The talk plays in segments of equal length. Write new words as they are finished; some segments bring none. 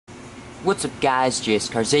What's up guys,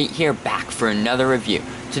 Diecast here, back for another review.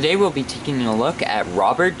 Today we'll be taking a look at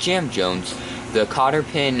Robert Jamjones, the Cotter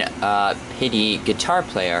pin pity guitar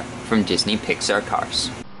player from Disney Pixar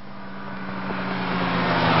Cars.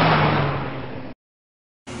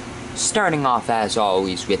 Starting off as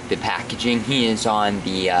always with the packaging, he is on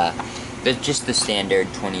just the standard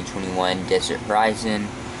 2021 Desert Horizon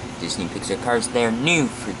Disney Pixar Cars. They're new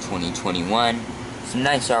for 2021. Some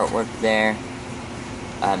nice artwork there.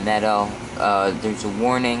 Metal. There's a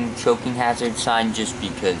warning, choking hazard sign, just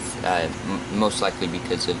because, most likely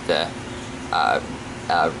because of the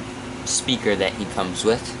speaker that he comes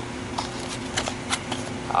with.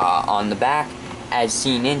 On the back, as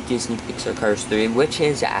seen in Disney Pixar Cars 3, which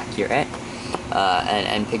is accurate,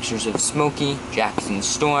 and pictures of Smokey, Jackson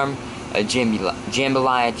Storm,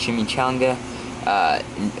 Jambalaya Chimichanga,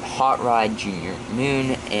 Hot Rod Junior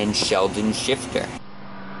Moon, and Sheldon Shifter.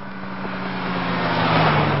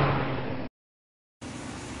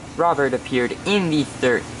 Robert appeared in the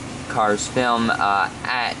third Cars film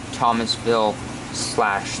at Thomasville /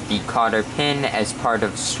 the Cotter Pin as part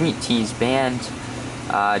of Sweet Tea's band,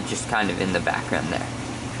 just kind of in the background there.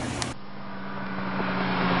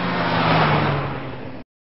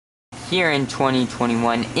 Here in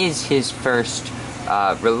 2021 is his first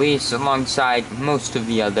release alongside most of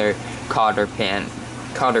the other Cotter Pin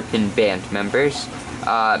band members,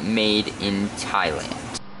 made in Thailand.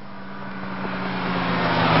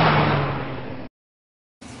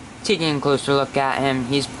 Taking a closer look at him,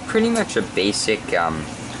 he's pretty much a basic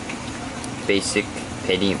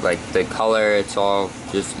pity. Like the color, it's all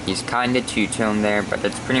just, he's kind of two-tone there, but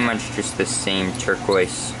it's pretty much just the same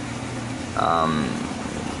turquoise,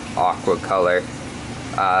 aqua color.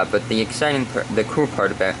 But the cool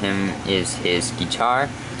part about him is his guitar,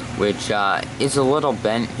 which is a little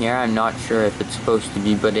bent here. I'm not sure if it's supposed to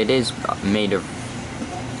be, but it is made of,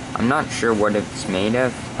 I'm not sure what it's made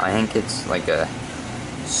of. I think it's like a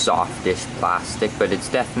softish plastic, but it's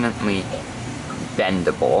definitely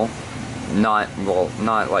bendable. Not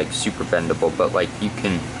like super bendable, but like you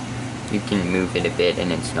can move it a bit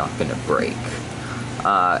and it's not gonna break.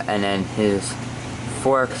 And then his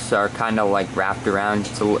forks are kind of like wrapped around.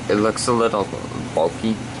 It looks a little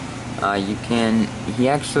bulky. He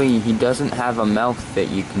doesn't have a mouth that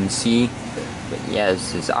you can see, but he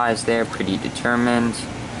has his eyes there, pretty determined.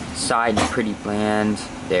 Side pretty bland.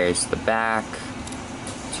 There's the back,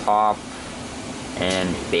 top,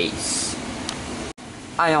 and base.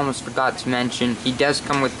 I almost forgot to mention, he does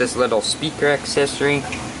come with this little speaker accessory,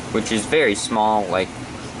 which is very small, like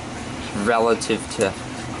relative to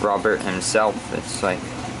Robert himself. It's like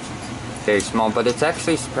very small, but it's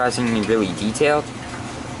actually surprisingly really detailed.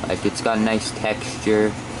 Like it's got nice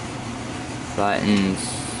texture, buttons.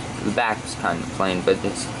 The back is kind of plain, but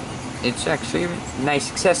it's actually a nice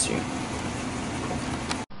accessory.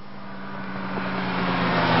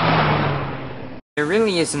 There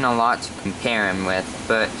really isn't a lot to compare him with,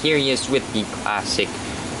 but here he is with the classic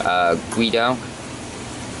Guido.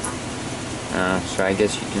 So I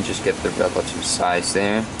guess you can just get the relative size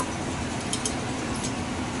there.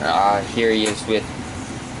 Here he is with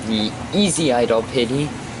the Easy Idol Pity,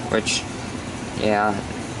 which, yeah,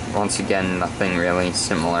 once again, nothing really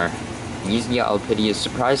similar. Easy Idol Pity is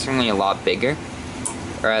surprisingly a lot bigger,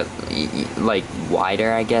 or like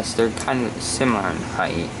wider, I guess. They're kind of similar in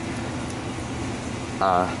height.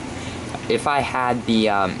 If I had the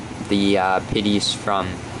pities from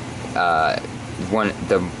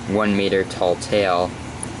the 1 meter tall tale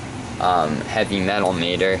heavy metal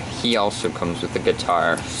meter, he also comes with a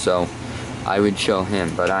guitar, so I would show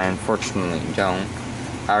him, but I unfortunately don't.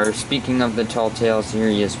 Speaking of the tall tales, here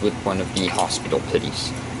he is with one of the hospital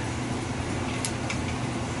pities.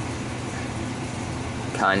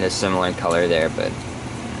 Kind of similar color there, but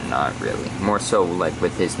not really. More so like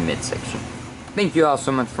with his midsection. Thank you all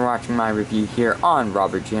so much for watching my review here on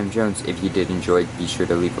Robert Jamjones. If you did enjoy, be sure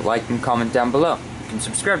to leave a like and comment down below. You can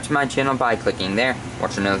subscribe to my channel by clicking there.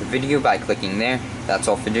 Watch another video by clicking there. That's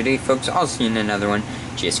all for today, folks. I'll see you in another one.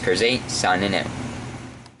 Diecast signing out.